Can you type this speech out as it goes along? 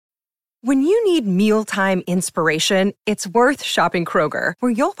When you need mealtime inspiration, it's worth shopping Kroger,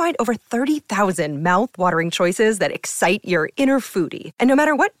 where you'll find over 30,000 mouth-watering choices that excite your inner foodie. And no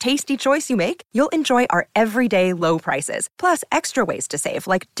matter what tasty choice you make, you'll enjoy our everyday low prices, plus extra ways to save,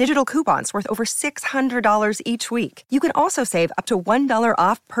 like digital coupons worth over $600 each week. You can also save up to $1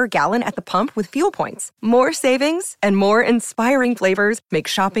 off per gallon at the pump with fuel points. More savings and more inspiring flavors make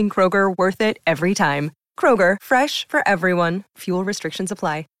shopping Kroger worth it every time. Kroger, fresh for everyone. Fuel restrictions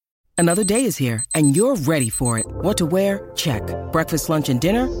apply. Another day is here, and you're ready for it. What to wear? Check. Breakfast, lunch, and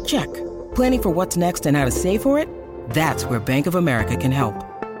dinner? Check. Planning for what's next and how to save for it? That's where Bank of America can help.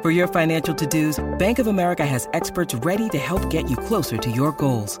 For your financial to-dos, Bank of America has experts ready to help get you closer to your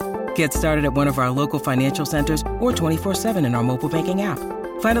goals. Get started at one of our local financial centers or 24/7 in our mobile banking app.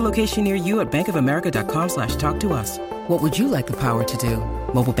 Find a location near you at bankofamerica.com/talktous. What would you like the power to do?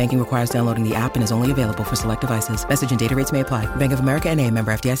 Mobile banking requires downloading the app and is only available for select devices. Message and data rates may apply. Bank of America N.A.,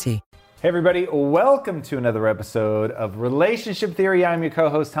 member FDIC. Hey everybody, welcome to another episode of Relationship Theory. I'm your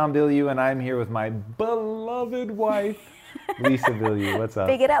co-host Tom Bilyeu, and I'm here with my beloved wife, Lisa Bilyeu. What's up?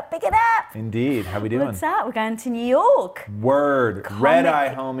 Big it up, big it up. Indeed. How we doing? What's up? We're going to New York. Word. Red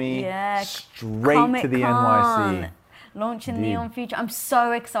Eye, homie. Yeah. Straight Comic to the Con. NYC. Launching Indeed. Neon Future. I'm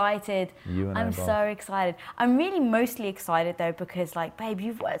so excited. You and I I'm both. so excited. I'm really mostly excited though because, like, babe,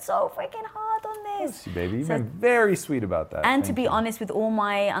 you've worked so freaking hard on this. Yes, baby. You've been very sweet about that. And Thank to be you. honest, with all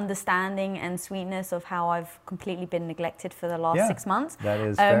my understanding and sweetness of how I've completely been neglected for the last 6 months, that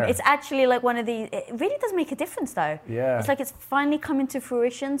is fair. it's actually like one of the. It really does make a difference, though. Yeah. It's like it's finally coming to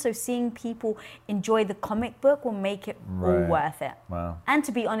fruition. So seeing people enjoy the comic book will make it all Right. worth it. Wow. And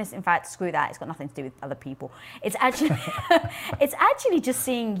to be honest, in fact, screw that. It's got nothing to do with other people. It's actually, it's actually just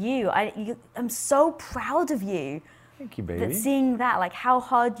seeing you. I'm so proud of you. Thank you, baby. That seeing that, like how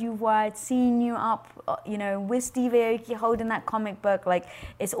hard you worked, seeing you up, with Steve Aoki holding that comic book, like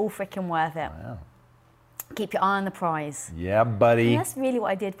it's all freaking worth it. Wow. Keep your eye on the prize. Yeah, buddy. And that's really what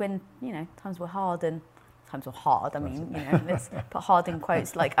I did when, times were hard and times were hard. I mean, let's put hard in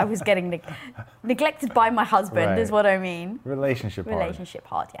quotes. Like I was getting neglected by my husband is what I mean. Relationship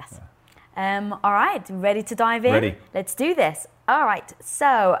hard, yes. Yeah. All right, ready to dive in? Ready. Let's do this. All right,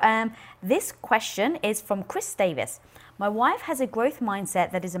 so this question is from Chris Davis. My wife has a growth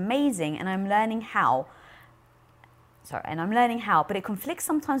mindset that is amazing, and I'm learning how, but it conflicts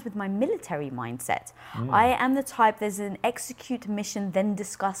sometimes with my military mindset. I am the type there's an execute mission, then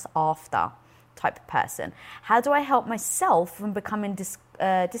discuss after type of person. How do I help myself from becoming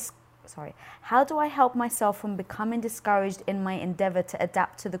How do I help myself from becoming discouraged in my endeavor to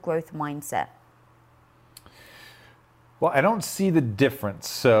adapt to the growth mindset? Well, I don't see the difference.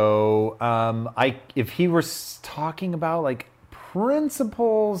 So if he were talking about like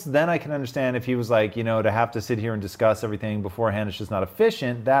principles, then I can understand. If he was like, to have to sit here and discuss everything beforehand, it's just not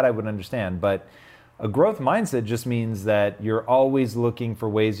efficient, that I would understand. But a growth mindset just means that you're always looking for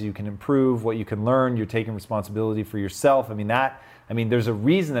ways you can improve, what you can learn, you're taking responsibility for yourself. There's a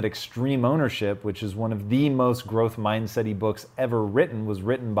reason that Extreme Ownership, which is one of the most growth mindset-y books ever written, was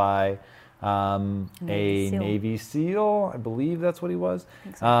written by Navy SEAL. I believe that's what he was.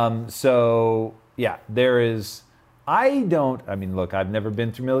 I've never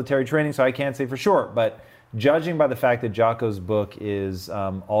been through military training, so I can't say for sure, but judging by the fact that Jocko's book is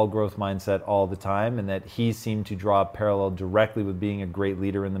all growth mindset all the time, and that he seemed to draw a parallel directly with being a great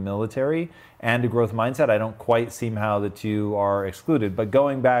leader in the military and a growth mindset, I don't quite see how the two are excluded, but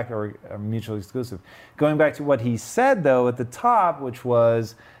going back, or are mutually exclusive. Going back to what he said, though, at the top, which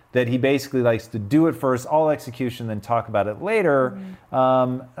was that he basically likes to do it first, all execution, then talk about it later.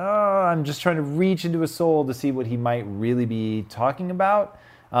 I'm just trying to reach into his soul to see what he might really be talking about.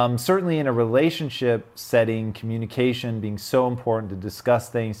 Certainly in a relationship setting, communication being so important to discuss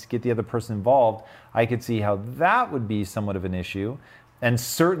things, to get the other person involved, I could see how that would be somewhat of an issue. And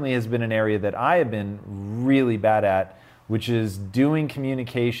certainly has been an area that I have been really bad at, which is doing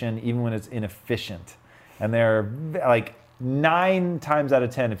communication even when it's inefficient. And there are like 9 times out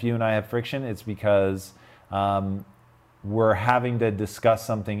of 10, if you and I have friction, it's because we're having to discuss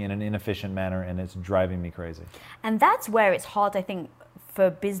something in an inefficient manner, and it's driving me crazy. And that's where it's hard, I think,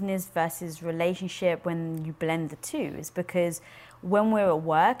 for business versus relationship when you blend the two, is because when we're at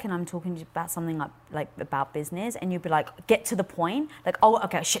work and I'm talking about something like like about business, and you'd be like, get to the point, like, oh,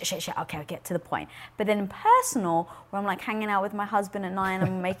 okay, shit, okay, I'll get to the point. But then in personal, where I'm like hanging out with my husband at night and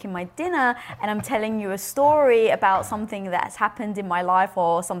I'm making my dinner and I'm telling you a story about something that's happened in my life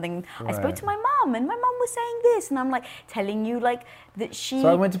or something, I spoke to my mom and my mom was saying this, and I'm like telling you like that she... So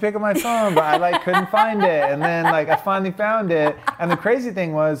I went to pick up my phone, but I like couldn't find it, and then like I finally found it, and the crazy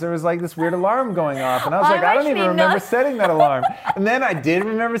thing was there was like this weird alarm going off, and I was like, I don't even remember setting that alarm. And then I did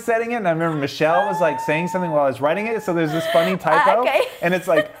remember setting it, and I remember Michelle was like saying something while I was writing it, so there's this funny typo, and it's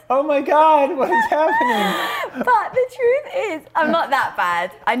like, oh my God, what is happening? But the truth is, I'm not that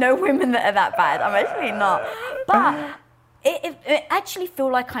bad. I know women that are that bad. I'm actually not. But it actually feel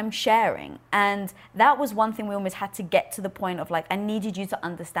like I'm sharing, and that was one thing we almost had to get to the point of, like, I needed you to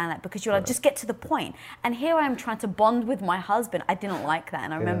understand that, because you're like, just get to the point. And here I am trying to bond with my husband. I didn't like that,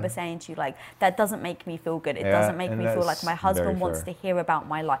 and I remember saying to you, like, that doesn't make me feel good. It doesn't make me feel like my husband wants to hear about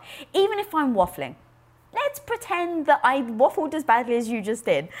my life, even if I'm waffling. Let's pretend that I waffled as badly as you just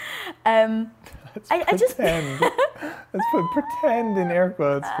did. Let's put pretend in air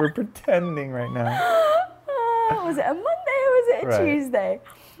quotes. We're pretending right now. Was it a Monday or was it a Tuesday?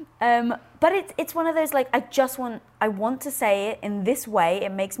 But it's one of those, like, I want to say it in this way.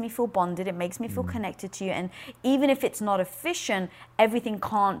 It makes me feel bonded. It makes me feel connected to you. And even if it's not efficient, everything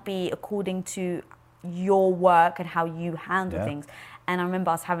can't be according to your work and how you handle things. And I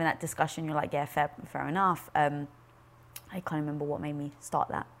remember us having that discussion. You're like, yeah, fair enough. I can't remember what made me start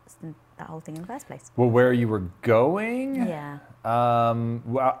that whole thing in the first place. Well, where you were going? Yeah.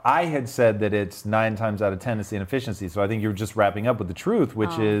 Well, I had said that it's 9 times out of 10 it's the inefficiency. So I think you're just wrapping up with the truth,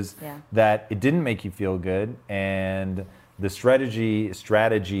 which is that it didn't make you feel good, and the strategy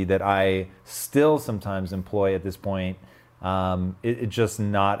that I still sometimes employ at this point, it's just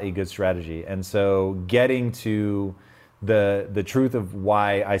not a good strategy. And so getting to the truth of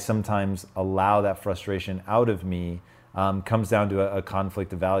why I sometimes allow that frustration out of me comes down to a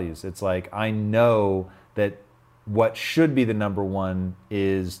conflict of values. It's like, I know that what should be the number one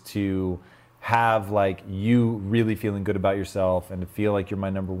is to have like you really feeling good about yourself and to feel like you're my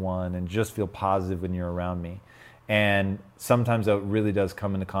number one and just feel positive when you're around me. And sometimes it really does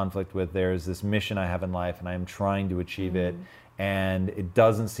come into conflict with, there's this mission I have in life and I am trying to achieve it, and it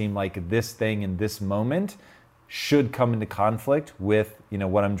doesn't seem like this thing in this moment should come into conflict with, you know,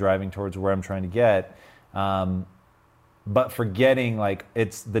 what I'm driving towards, where I'm trying to get. But forgetting, like,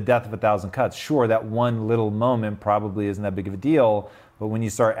 it's the death of 1,000 cuts. Sure, that one little moment probably isn't that big of a deal, but when you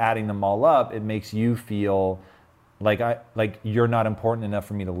start adding them all up, it makes you feel like you're not important enough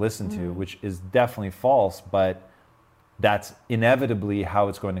for me to listen to, which is definitely false, but that's inevitably how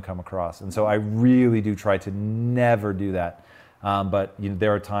it's going to come across. And so I really do try to never do that. But you know,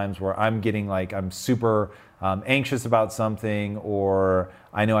 there are times where I'm getting like, I'm super anxious about something, or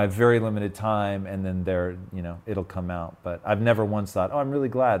I know I have very limited time, and then it'll come out. But I've never once thought, oh, I'm really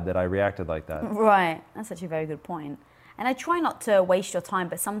glad that I reacted like that. Right. That's actually a very good point. And I try not to waste your time,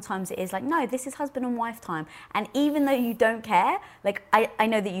 but sometimes it is like, no, this is husband and wife time. And even though you don't care, like, I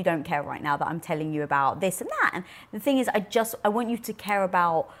know that you don't care right now that I'm telling you about this and that. And the thing is, I want you to care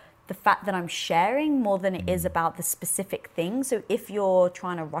about the fact that I'm sharing more than it is about the specific thing. So if you're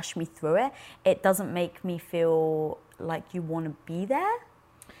trying to rush me through it, it doesn't make me feel like you want to be there.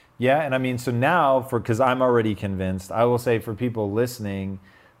 Yeah, and I mean, so now, because I'm already convinced, I will say for people listening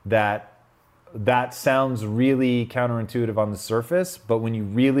that sounds really counterintuitive on the surface, but when you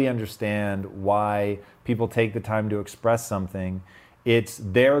really understand why people take the time to express something, it's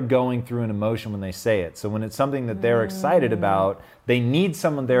they're going through an emotion when they say it. So when it's something that they're excited about, they need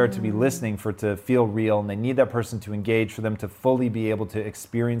someone there to be listening to feel real, and they need that person to engage for them to fully be able to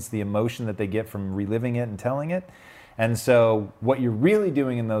experience the emotion that they get from reliving it and telling it. And so what you're really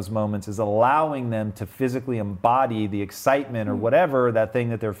doing in those moments is allowing them to physically embody the excitement or whatever that thing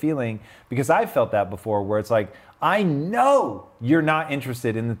that they're feeling. Because I've felt that before, where it's like, I know you're not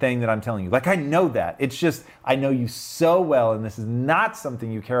interested in the thing that I'm telling you. Like, I know that. It's just, I know you so well, and this is not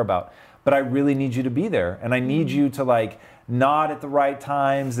something you care about. But I really need you to be there. And I need you to like nod at the right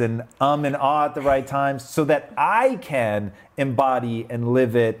times and and ah at the right times, so that I can embody and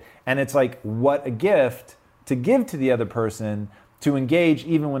live it. And it's like, what a gift to give to the other person, to engage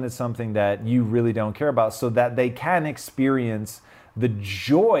even when it's something that you really don't care about, so that they can experience the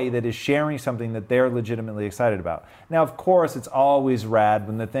joy that is sharing something that they're legitimately excited about. Now, of course, it's always rad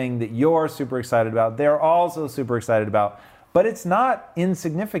when the thing that you're super excited about, they're also super excited about, but it's not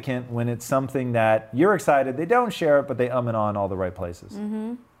insignificant when it's something that you're excited, they don't share it, but they and on all the right places.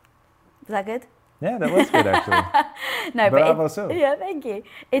 Is that good? Yeah, that was good, actually. No, Bravo, so. Yeah, thank you.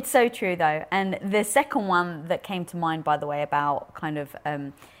 It's so true, though. And the second one that came to mind, by the way, about kind of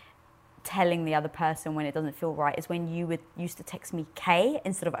telling the other person when it doesn't feel right is when you used to text me K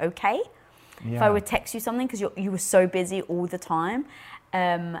instead of okay. Yeah. If I would text you something because you were so busy all the time,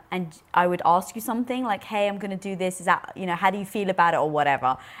 and I would ask you something like, hey, I'm going to do this. Is that, how do you feel about it or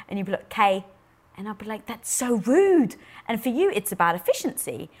whatever? And you'd be like, K. And I'd be like, that's so rude. And for you, it's about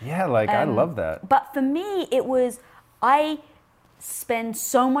efficiency. Yeah, I love that. But for me, I spend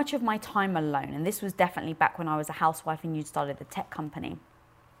so much of my time alone. And this was definitely back when I was a housewife and you started a tech company.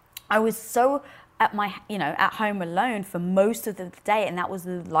 I was so at home alone for most of the day, and that was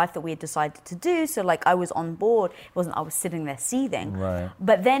the life that we had decided to do. So I was on board. It wasn't I was sitting there seething. Right.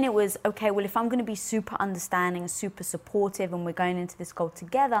 But then it was, okay, well, if I'm going to be super understanding, super supportive, and we're going into this goal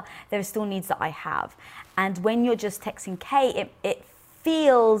together, there are still needs that I have. And when you're just texting K, it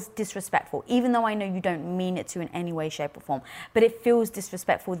feels disrespectful, even though I know you don't mean it to in any way, shape, or form. But it feels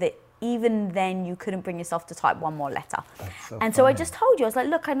disrespectful that even then you couldn't bring yourself to type one more letter. So I just told you, I was like,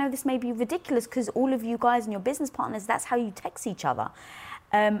 look, I know this may be ridiculous because all of you guys and your business partners, that's how you text each other.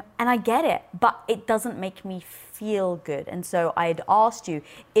 And I get it, but it doesn't make me feel good. And so I had asked you,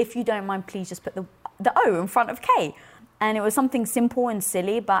 if you don't mind, please just put the O in front of K. And it was something simple and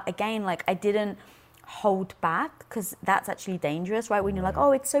silly, but again, I didn't hold back, because that's actually dangerous, right? When you're like,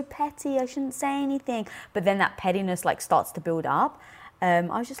 oh, it's so petty, I shouldn't say anything. But then that pettiness starts to build up. I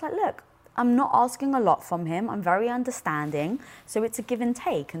was just like, look, I'm not asking a lot from him. I'm very understanding. So it's a give and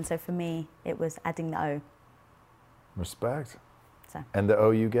take. And so for me, it was adding the O. Respect. So. And the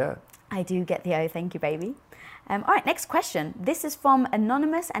O you get? I do get the O. Thank you, baby. All right, next question. This is from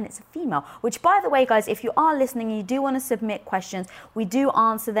Anonymous, and it's a female, which, by the way, guys, if you are listening and you do want to submit questions, we do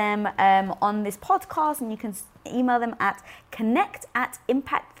answer them on this podcast, and you can email them at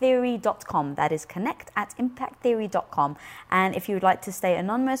connect@impacttheory.com. That is connect@impacttheory.com. And if you would like to stay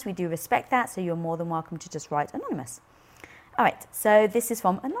anonymous, we do respect that, so you're more than welcome to just write anonymous. All right, so this is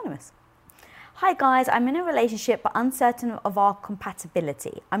from Anonymous. Hi guys, I'm in a relationship but uncertain of our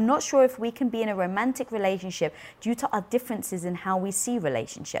compatibility. I'm not sure if we can be in a romantic relationship due to our differences in how we see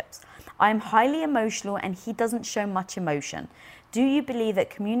relationships. I am highly emotional and he doesn't show much emotion. Do you believe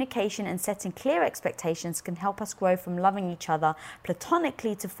that communication and setting clear expectations can help us grow from loving each other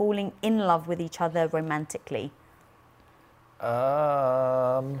platonically to falling in love with each other romantically?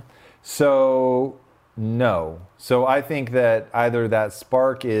 No. So I think that either that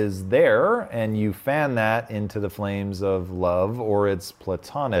spark is there and you fan that into the flames of love, or it's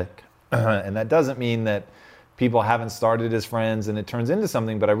platonic. And that doesn't mean that people haven't started as friends and it turns into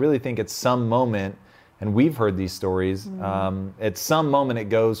something, but I really think at some moment, and we've heard these stories, at some moment it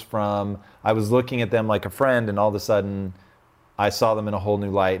goes from, I was looking at them like a friend and all of a sudden I saw them in a whole new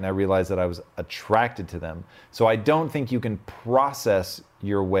light and I realized that I was attracted to them. So I don't think you can process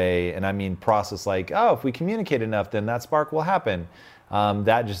your way, and I mean process if we communicate enough, then that spark will happen.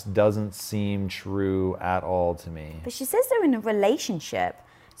 That just doesn't seem true at all to me. But she says they're in a relationship.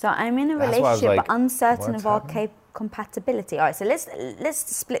 So I'm in a relationship but uncertain of our compatibility. All right, so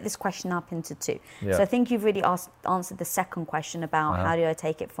let's split this question up into two. Yeah. So I think you've really answered the second question about how do I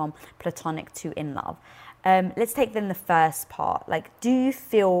take it from platonic to in love. Let's take then the first part. Do you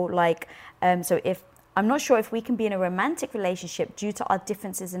feel I'm not sure if we can be in a romantic relationship due to our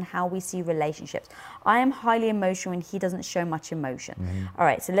differences in how we see relationships. I am highly emotional and he doesn't show much emotion. All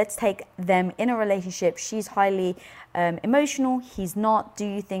right, so let's take them in a relationship. She's highly emotional, he's not. Do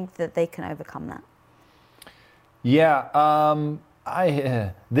you think that they can overcome that? Yeah,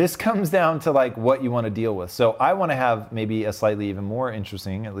 this comes down to what you want to deal with. So I want to have maybe a slightly even more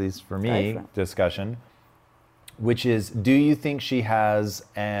interesting, at least for me, discussion, which is, do you think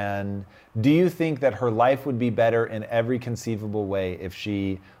that her life would be better in every conceivable way if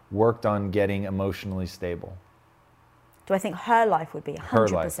she worked on getting emotionally stable? Do I think her life would be 100%? Her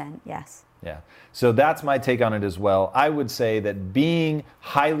life. Yes. Yeah. So that's my take on it as well. I would say that being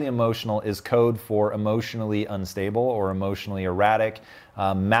highly emotional is code for emotionally unstable or emotionally erratic,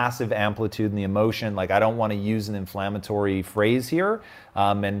 massive amplitude in the emotion. I don't want to use an inflammatory phrase here.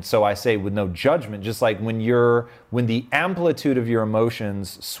 And so I say with no judgment, just when the amplitude of your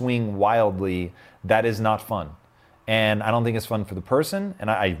emotions swing wildly, that is not fun. And I don't think it's fun for the person, and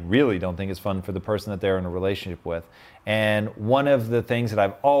I really don't think it's fun for the person that they're in a relationship with. And one of the things that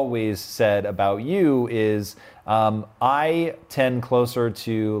I've always said about you is I tend closer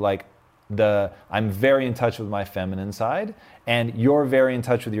to I'm very in touch with my feminine side, and you're very in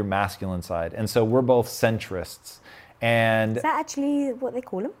touch with your masculine side. And so we're both centrists. And is that actually what they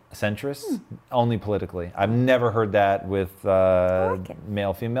call them? Centrists? Only politically. I've never heard that with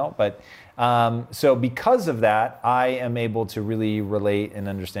male, female. But so because of that, I am able to really relate and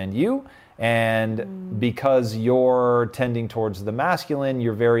understand you. And because you're tending towards the masculine,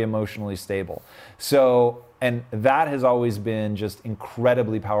 you're very emotionally stable. So, and that has always been just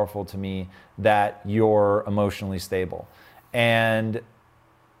incredibly powerful to me, that you're emotionally stable. And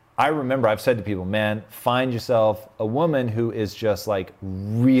I remember I've said to people, man, find yourself a woman who is just like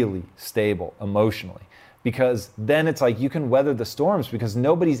really stable emotionally. Because then it's like you can weather the storms because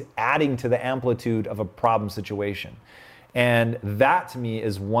nobody's adding to the amplitude of a problem situation. And that to me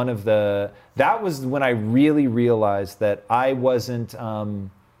is that was when I really realized that I wasn't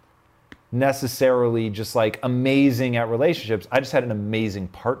necessarily just like amazing at relationships. I just had an amazing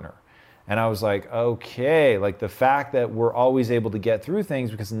partner. And I was like, okay, like the fact that we're always able to get through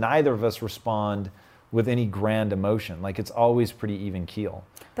things because neither of us respond with any grand emotion. Like it's always pretty even keel.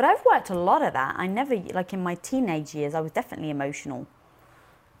 But I've worked a lot of that. I never, like in my teenage years, I was definitely emotional.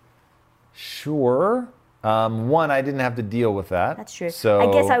 Sure. One, I didn't have to deal with that. That's true. So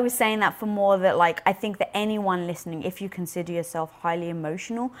I guess I was saying that for more that, like, I think that anyone listening, if you consider yourself highly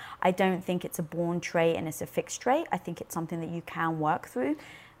emotional, I don't think it's a born trait and it's a fixed trait. I think it's something that you can work through.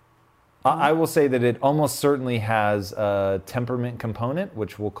 I will say that it almost certainly has a temperament component,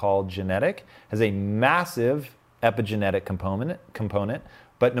 which we'll call genetic, has a massive epigenetic component.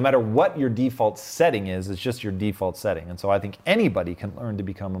 But no matter what your default setting is, it's just your default setting. And so I think anybody can learn to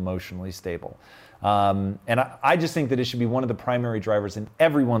become emotionally stable. And I just think that it should be one of the primary drivers in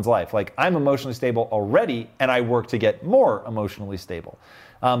everyone's life. Like I'm emotionally stable already, and I work to get more emotionally stable.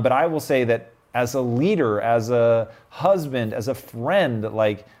 But I will say that as a leader, as a husband, as a friend,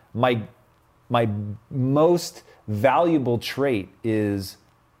 like my most valuable trait is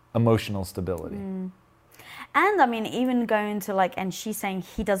emotional stability. And I mean, even going to like, and she's saying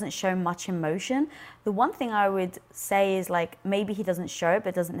he doesn't show much emotion. The one thing I would say is like, maybe he doesn't show it,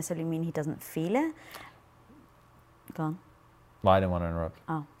 but it doesn't necessarily mean he doesn't feel it. Go on. Well, I didn't want to interrupt.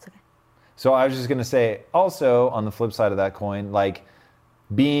 Oh, it's okay. So I was just going to say, also on the flip side of that coin, like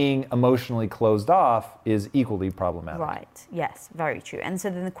being emotionally closed off is equally problematic. Right. Yes, very true. And so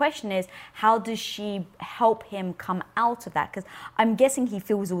then the question is, how does she help him come out of that? Because I'm guessing he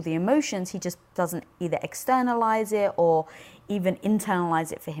feels all the emotions, he just doesn't either externalize it or even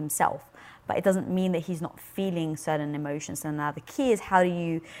internalize it for himself. But it doesn't mean that he's not feeling certain emotions. So now the key is, how do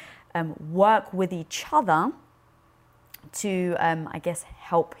you work with each other to, I guess,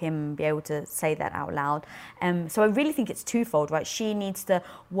 help him be able to say that out loud. So I really think it's twofold, right? She needs to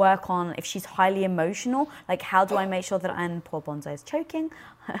work on, if she's highly emotional, like how do I make sure that, and poor Bonsai is choking,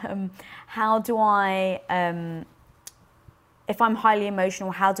 how do I, if I'm highly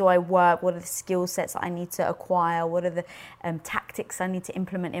emotional, how do I work? What are the skill sets that I need to acquire? What are the tactics I need to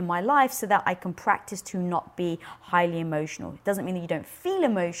implement in my life so that I can practice to not be highly emotional? It doesn't mean that you don't feel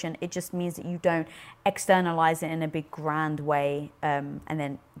emotion. It just means that you don't externalize it in a big grand way and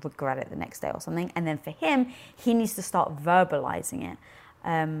then regret it the next day or something. And then for him, he needs to start verbalizing it.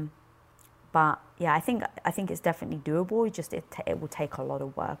 But yeah, I think it's definitely doable. Just it will take a lot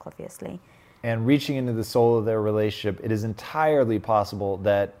of work, obviously. And reaching into the soul of their relationship, it is entirely possible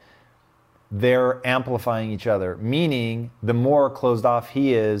that they're amplifying each other. Meaning, the more closed off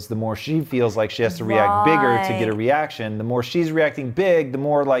he is, the more she feels like she has to react bigger to get a reaction. The more she's reacting big, the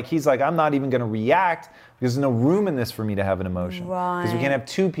more like he's like, I'm not even going to react because there's no room in this for me to have an emotion. Because we can't have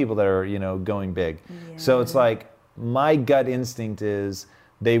two people that are, going big. Yeah. So it's like, my gut instinct is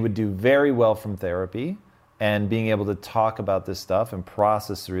they would do very well from therapy. And being able to talk about this stuff and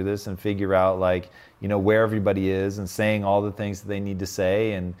process through this and figure out where everybody is and saying all the things that they need to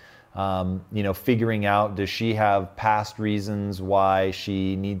say and, figuring out, does she have past reasons why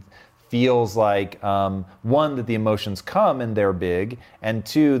she feels like, one, that the emotions come and they're big, and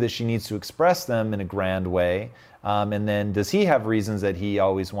two, that she needs to express them in a grand way. And then does he have reasons that he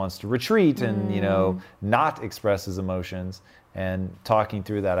always wants to retreat and, not express his emotions? And talking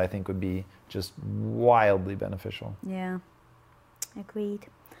through that, I think, would be just wildly beneficial. Yeah, agreed.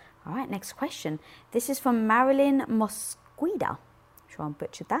 All right, next question. This is from Marilyn Mosqueda. I'm sure I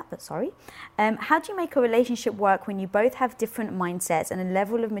butchered that, but sorry. How do you make a relationship work when you both have different mindsets and a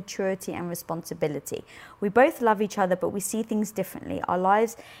level of maturity and responsibility? We both love each other, but we see things differently. Our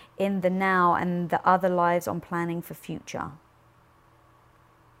lives in the now and the other lives on planning for future.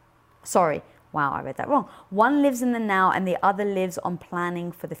 Sorry. Wow, I read that wrong. One lives in the now and the other lives on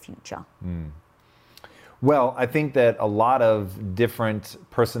planning for the future. Well, I think that a lot of different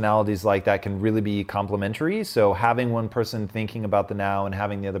personalities like that can really be complementary. So having one person thinking about the now and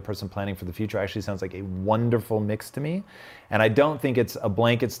having the other person planning for the future actually sounds like a wonderful mix to me. And I don't think it's a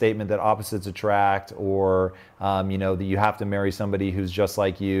blanket statement that opposites attract, or that you have to marry somebody who's just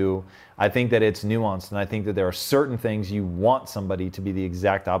like you. I think that it's nuanced, and I think that there are certain things you want somebody to be the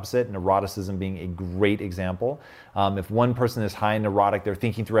exact opposite, and eroticism being a great example. If one person is high in neurotic, they're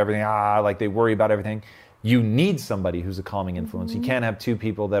thinking through everything, like they worry about everything. You need somebody who's a calming influence. You can't have two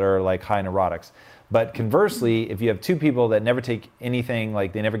people that are like high neurotics. But conversely, if you have two people that never take anything,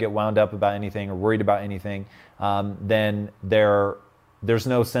 like they never get wound up about anything or worried about anything, then there's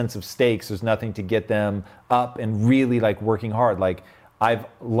no sense of stakes. There's nothing to get them up and really like working hard. Like, I've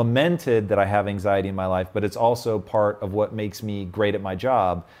lamented that I have anxiety in my life, but it's also part of what makes me great at my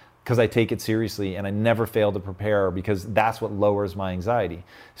job, because I take it seriously and I never fail to prepare, because that's what lowers my anxiety.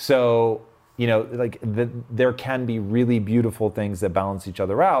 So, there can be really beautiful things that balance each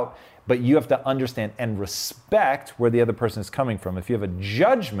other out, but you have to understand and respect where the other person is coming from. If you have a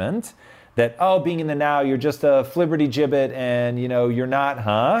judgment that, being in the now, you're just a flibberty gibbet and, you're not,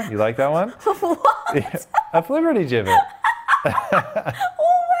 huh? You like that one? What? A flibberty gibbet. Why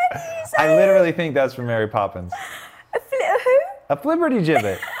do you say I literally think that's from Mary Poppins. who? A flibberty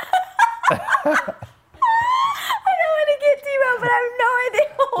gibbet. But I have no idea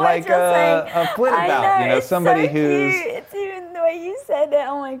what like you're saying. A flit about, it's somebody so who's... Cute. It's even the way you said it,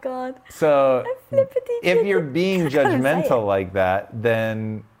 oh my God. So Flippity if you're gibbet. being I can't say judgmental it. like that,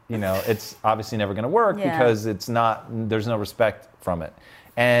 then, it's obviously never going to work, because there's no respect from it.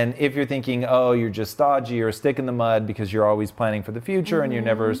 And if you're thinking, you're just stodgy or a stick in the mud because you're always planning for the future and you're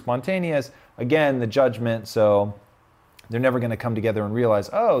never spontaneous, again, the judgment, so... they're never going to come together and realize,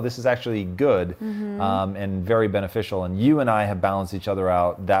 this is actually good and very beneficial. And you and I have balanced each other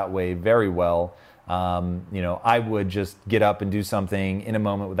out that way very well. I would just get up and do something in a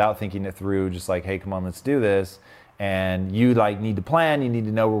moment without thinking it through, just like, hey, come on, let's do this. And you need to plan, you need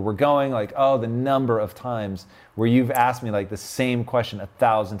to know where we're going. The number of times where you've asked me the same question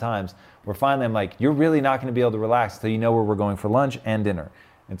 1,000 times, where finally I'm like, you're really not going to be able to relax until you know where we're going for lunch and dinner.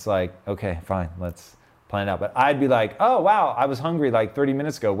 It's like, okay, fine, let's plan it out. But I'd be like, wow, I was hungry 30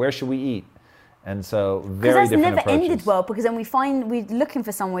 minutes ago. Where should we eat? And so very different approaches. Because that's never ended well, because then we're looking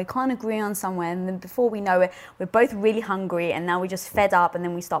for somewhere, we can't agree on somewhere, and then before we know it, we're both really hungry, and now we're just fed up, and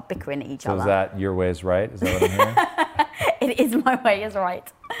then we start bickering at each other. So is that your way is right? Is that what I'm hearing? It is my way is right.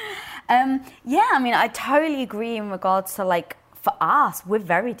 I totally agree in regards to for us, we're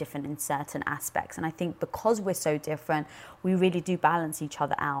very different in certain aspects. And I think because we're so different, we really do balance each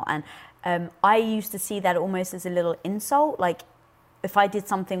other out. And I used to see that almost as a little insult. If I did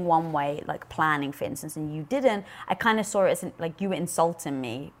something one way, like planning, for instance, and you didn't, I kind of saw it as you were insulting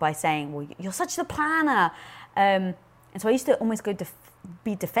me by saying, well, you're such the planner. And so I used to almost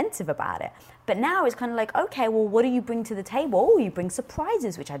be defensive about it. But now it's kind of okay, well, what do you bring to the table? You bring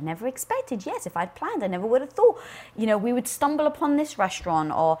surprises, which I'd never expected. Yes, if I'd planned, I never would have thought, we would stumble upon this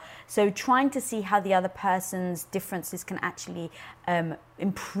restaurant. So trying to see how the other person's differences can actually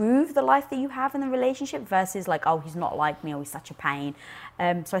improve the life that you have in the relationship versus he's not like me, or he's such a pain.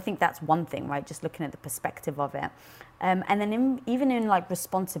 So I think that's one thing, right? Just looking at the perspective of it. And then even in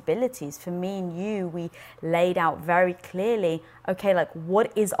responsibilities, for me and you, we laid out very clearly, okay,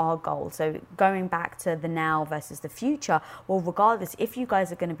 what is our goal? So going back to the now versus the future, well, regardless, if you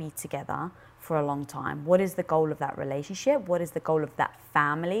guys are going to be together for a long time, what is the goal of that relationship? What is the goal of that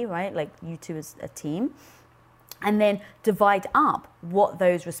family, right? You two as a team. And then divide up what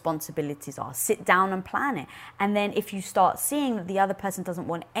those responsibilities are. Sit down and plan it. And then if you start seeing that the other person doesn't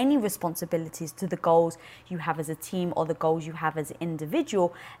want any responsibilities to the goals you have as a team or the goals you have as an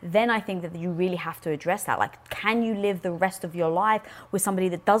individual, then I think that you really have to address that. Can you live the rest of your life with somebody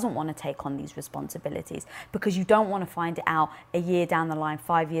that doesn't want to take on these responsibilities? Because you don't want to find it out a year down the line,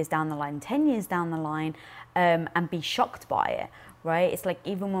 5 years down the line, 10 years down the line, and be shocked by it. Right? It's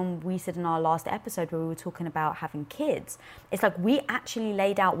even when we said in our last episode where we were talking about having kids, it's we actually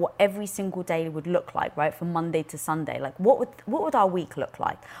laid out what every single day would look like, right? From Monday to Sunday. What would our week look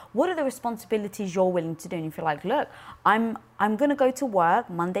like? What are the responsibilities you're willing to do? And if you're look, I'm going to go to work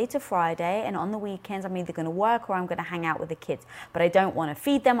Monday to Friday, and on the weekends I'm either going to work or I'm going to hang out with the kids. But I don't want to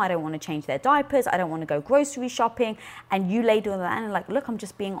feed them. I don't want to change their diapers. I don't want to go grocery shopping. And you laid all that and look, I'm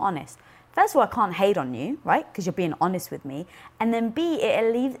just being honest. First of all, I can't hate on you, right? Because you're being honest with me. And then B,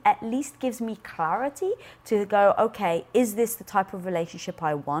 it at least gives me clarity to go, okay, is this the type of relationship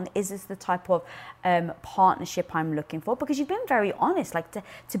I want? Is this the type of partnership I'm looking for? Because you've been very honest.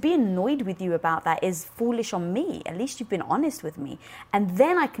 To be annoyed with you about that is foolish on me. At least you've been honest with me. And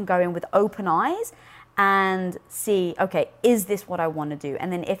then I can go in with open eyes and see, okay, is this what I want to do?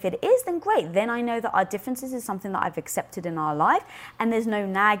 And then if it is, then great. Then I know that our differences is something that I've accepted in our life, and there's no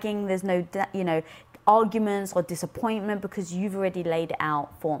nagging, there's no, arguments or disappointment, because you've already laid it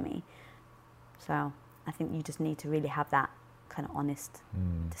out for me. So I think you just need to really have that kind of honest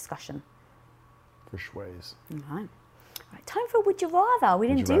discussion. Persuades. All right, time for Would You Rather. We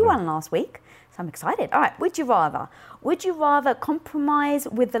didn't do one last week, so I'm excited. All right, Would you rather? Would you rather compromise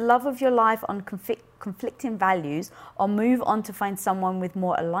with the love of your life on conflicting values, or move on to find someone with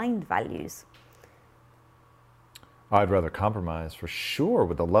more aligned values? I'd rather compromise for sure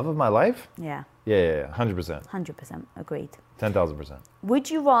with the love of my life. Yeah. Yeah, 100%. 100%, agreed. 10,000%.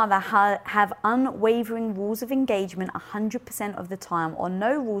 Would you rather have unwavering rules of engagement 100% of the time, or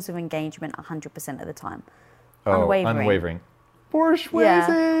no rules of engagement 100% of the time? Oh, unwavering.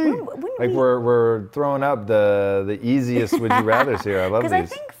 Persuasive. Yeah. We're throwing up the easiest would you rathers here. I love these.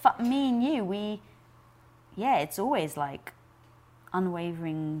 Because I think for me and you, it's always like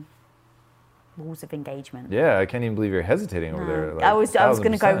unwavering rules of engagement. Yeah, I can't even believe you're hesitating over there. Like, I was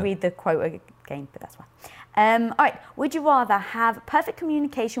going to go read the quote again, but that's fine. All right. Would you rather have perfect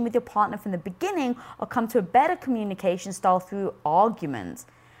communication with your partner from the beginning, or come to a better communication style through arguments?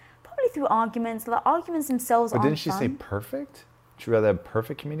 Probably through arguments. The arguments themselves aren't But didn't she fun. say perfect? Would you rather have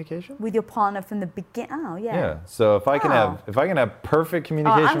perfect communication? With your partner from the beginning? Oh, yeah. Yeah. So if I can have perfect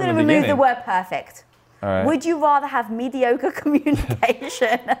communication I'm from going the to beginning. remove the word perfect. All right. Would you rather have mediocre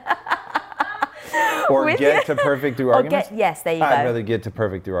communication? Or get to perfect through arguments? Yes, there you go. I'd rather get to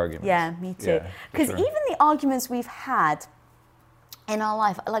perfect through arguments. Yeah, me too. Because even the arguments we've had in our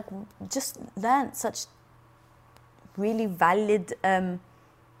life, like, just learned such really valid,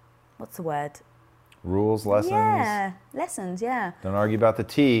 what's the word? Rules, lessons. Yeah, lessons, yeah. Don't argue about the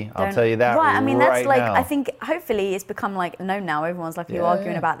tea. I'll tell you that right, I mean, that's like, now. I think hopefully it's become like, now everyone's like, you're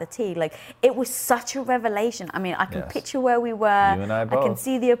arguing about the tea. Like, it was such a revelation. I mean, I can picture where we were. You and I both. I can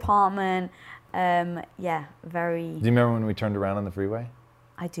see the apartment. Very... Do you remember when we turned around on the freeway?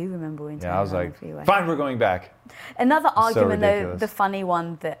 I do remember when I was like, the freeway. fine, we're going back. Another argument, though, ridiculous. the funny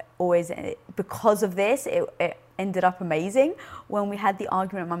one that always, because of this, it ended up amazing, when we had the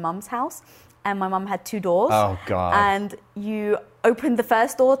argument at my mum's house, and my mum had two doors. Oh, God. And you opened the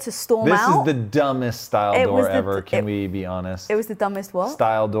first door to storm out. This is the dumbest style door ever. Can we be honest? It was the dumbest what?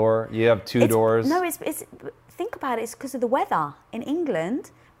 Style door. You have two doors. No, it's think about it. It's because of the weather in England.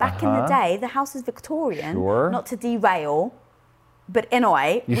 Back in the day, the house is Victorian. Sure. Not to derail, but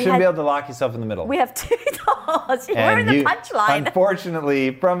anyway, you shouldn't be able to lock yourself in the middle. We have two doors. You're in the punchline.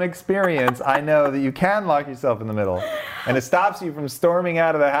 Unfortunately, from experience, I know that you can lock yourself in the middle, and it stops you from storming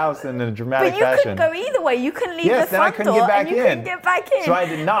out of the house in a dramatic fashion. But you couldn't go either way. You couldn't leave yes, the then I front couldn't door, get back and you couldn't get back in. So I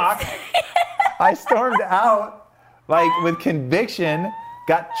had to knock. I stormed out, like, with conviction.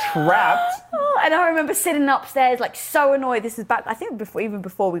 Got trapped. And I remember sitting upstairs, like, so annoyed. This is back, I think, even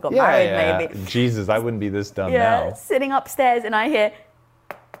before we got married, maybe. Jesus, I wouldn't be this dumb now. Sitting upstairs, and I hear,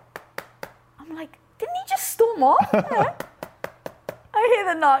 I'm like, didn't he just storm off? I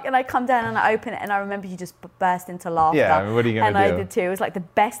hear the knock, and I come down and I open it, and I remember you just burst into laughter. Yeah, I mean, what are you going to do? And I did too. It was like the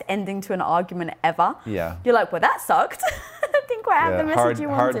best ending to an argument ever. Yeah. You're like, well, that sucked. I didn't quite have the message you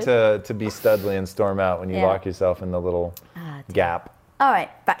wanted. Hard to be Studley and storm out when you lock yourself in the little gap. All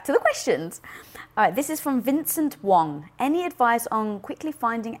right, back to the questions. All right, this is from Vincent Wong. Any advice on quickly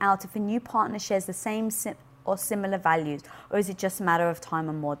finding out if a new partner shares the same or similar values, or is it just a matter of time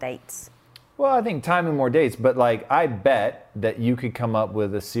and more dates? Well, I think time and more dates, but like I bet that you could come up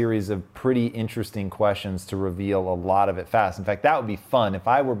with a series of pretty interesting questions to reveal a lot of it fast. In fact, that would be fun if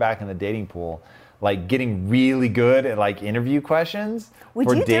I were back in the dating pool, like getting really good at like interview questions. Would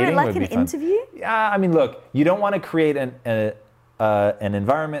you do it like an interview? Yeah, I mean, look, you don't want to create an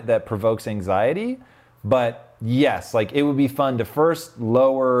environment that provokes anxiety, but yes, like it would be fun to first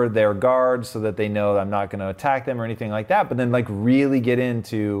lower their guard so that they know I'm not going to attack them or anything like that, but then like really get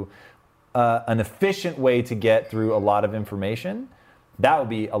into an efficient way to get through a lot of information. That would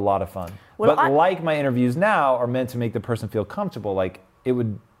be a lot of fun. Well, but like my interviews now are meant to make the person feel comfortable, like it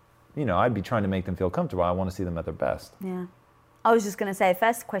would, I'd be trying to make them feel comfortable. I want to see them at their best. Yeah. I was just going to say,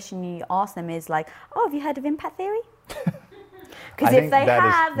 first question you ask them is like, oh, have you heard of impact theory? Because if they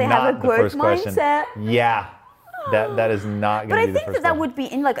have a growth mindset. Yeah, that is not going to be the first. But I think that would be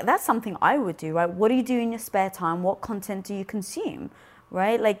that's something I would do, right? What do you do in your spare time? What content do you consume,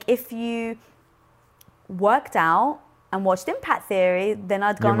 right? Like if you worked out and watched Impact Theory, then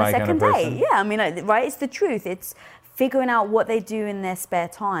I'd go on a second date. Yeah, I mean, right? It's the truth. It's figuring out what they do in their spare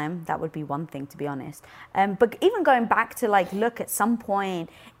time. That would be one thing, to be honest. But even going back to look, at some point,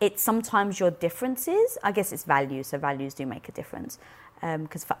 it's sometimes your differences. I guess it's values, so values do make a difference.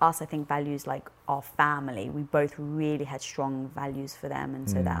 Because for us, I think values like our family, we both really had strong values for them. And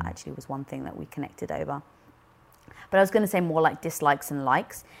so that actually was one thing that we connected over. But I was going to say more like dislikes and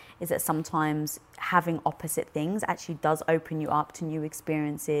likes, is that sometimes having opposite things actually does open you up to new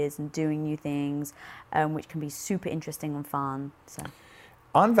experiences and doing new things, which can be super interesting and fun. So,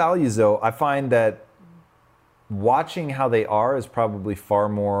 on values though, I find that watching how they are is probably far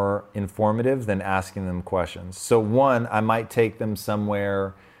more informative than asking them questions. So one, I might take them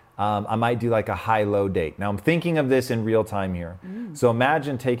somewhere, I might do like a high-low date. Now I'm thinking of this in real time here. So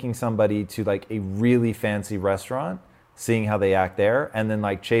imagine taking somebody to like a really fancy restaurant, seeing how they act there, and then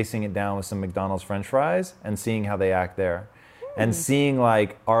like chasing it down with some McDonald's French fries and seeing how they act there. And seeing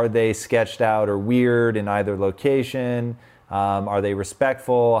like, are they sketched out or weird in either location? Are they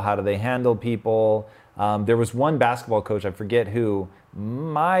respectful? How do they handle people? There was one basketball coach, I forget who,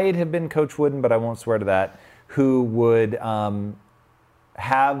 might have been Coach Wooden, but I won't swear to that, who would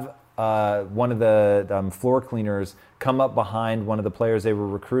have one of the floor cleaners come up behind one of the players they were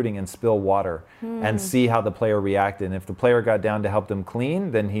recruiting and spill water and see how the player reacted. And if the player got down to help them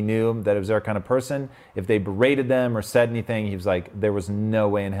clean, then he knew that it was their kind of person. If they berated them or said anything, he was like, there was no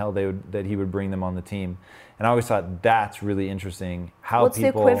way in hell that he would bring them on the team. And I always thought that's really interesting. What's the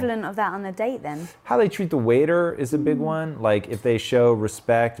equivalent of that on a date then? How they treat the waiter is a big one. Like if they show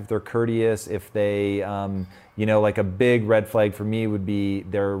respect, if they're courteous, if they, like a big red flag for me would be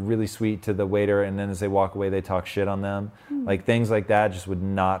they're really sweet to the waiter and then as they walk away they talk shit on them. Like things like that just would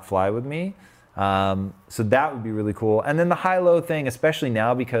not fly with me. So that would be really cool. And then the high-low thing, especially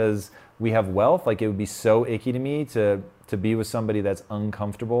now because we have wealth, like it would be so icky to me to be with somebody that's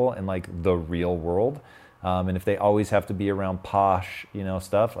uncomfortable in like the real world. And if they always have to be around posh,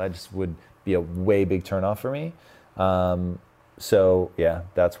 stuff, I just would be a way big turnoff for me. So yeah,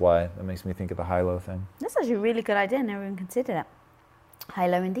 that's why that makes me think of the high-low thing. That's actually a really good idea. Never even considered it.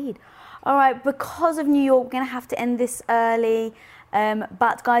 High-low indeed. All right, because of New York, we're going to have to end this early.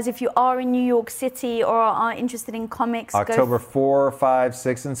 But guys, if you are in New York City or are interested in comics, October 4, 5,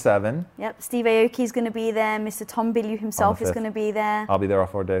 6, and 7. Yep, Steve Aoki is going to be there. Mr. Tom Bilyeu himself is going to be there. I'll be there all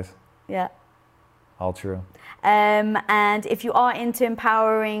 4 days. Yeah. All true. And if you are into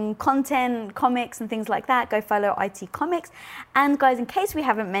empowering content, comics and things like that, go follow IT Comics. And guys, in case we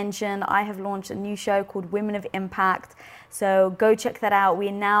haven't mentioned, I have launched a new show called Women of Impact. So go check that out.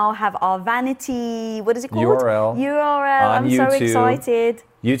 We now have our vanity, what is it called? URL. I'm YouTube. So excited.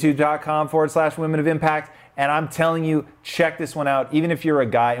 YouTube.com/Women of Impact. And I'm telling you, check this one out. Even if you're a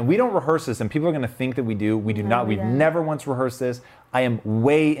guy, and we don't rehearse this, and people are going to think that we do. We do not. We've never once rehearsed this. I am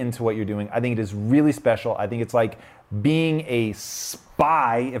way into what you're doing. I think it is really special. I think it's like being a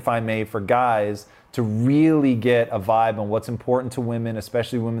spy, if I may, for guys to really get a vibe on what's important to women,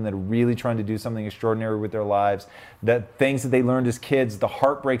 especially women that are really trying to do something extraordinary with their lives, the things that they learned as kids, the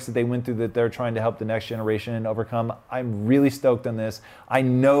heartbreaks that they went through that they're trying to help the next generation overcome. I'm really stoked on this. I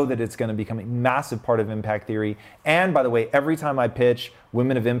know that it's going to become a massive part of Impact Theory. And by the way, every time I pitch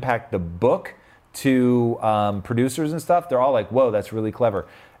Women of Impact, the book, to producers and stuff, they're all like, whoa, that's really clever.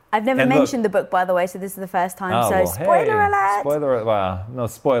 I've never mentioned the book, by the way, so this is the first time. Spoiler alert! Well, no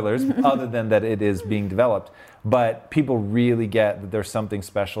spoilers, other than that it is being developed. But people really get that there's something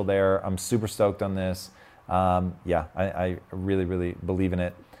special there. I'm super stoked on this. I really, really believe in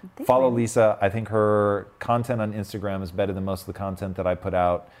it. Follow Lisa. I think her content on Instagram is better than most of the content that I put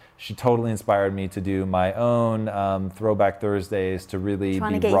out. She totally inspired me to do my own Throwback Thursdays to really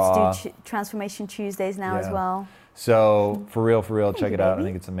trying be to get raw. You to do Transformation Tuesdays now as well. So for real, check it out. I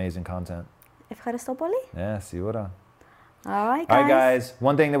think it's amazing content. Ευχαριστώ πολύ. Yeah, Siura. All right, guys. All right, guys.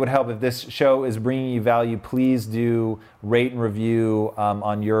 One thing that would help if this show is bringing you value, please do rate and review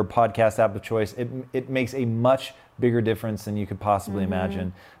on your podcast app of choice. It makes a much bigger difference than you could possibly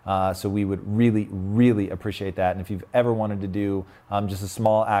imagine. So we would really, really appreciate that. And if you've ever wanted to do just a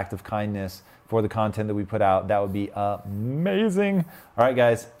small act of kindness for the content that we put out, that would be amazing. All right,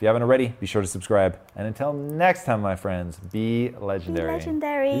 guys, if you haven't already, be sure to subscribe. And until next time, my friends, be legendary. Be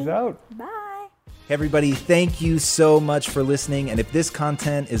legendary. Peace out. Bye. Hey everybody, thank you so much for listening. And if this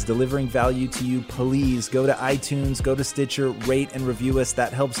content is delivering value to you, please go to iTunes, go to Stitcher, rate and review us.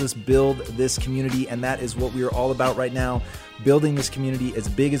 That helps us build this community, and that is what we are all about right now. Building this community as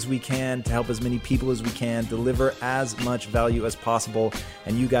big as we can to help as many people as we can, deliver as much value as possible.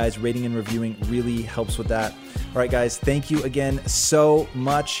 And you guys rating and reviewing really helps with that. All right, guys, thank you again so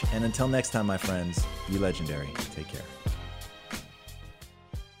much. And until next time, my friends, be legendary. Take care.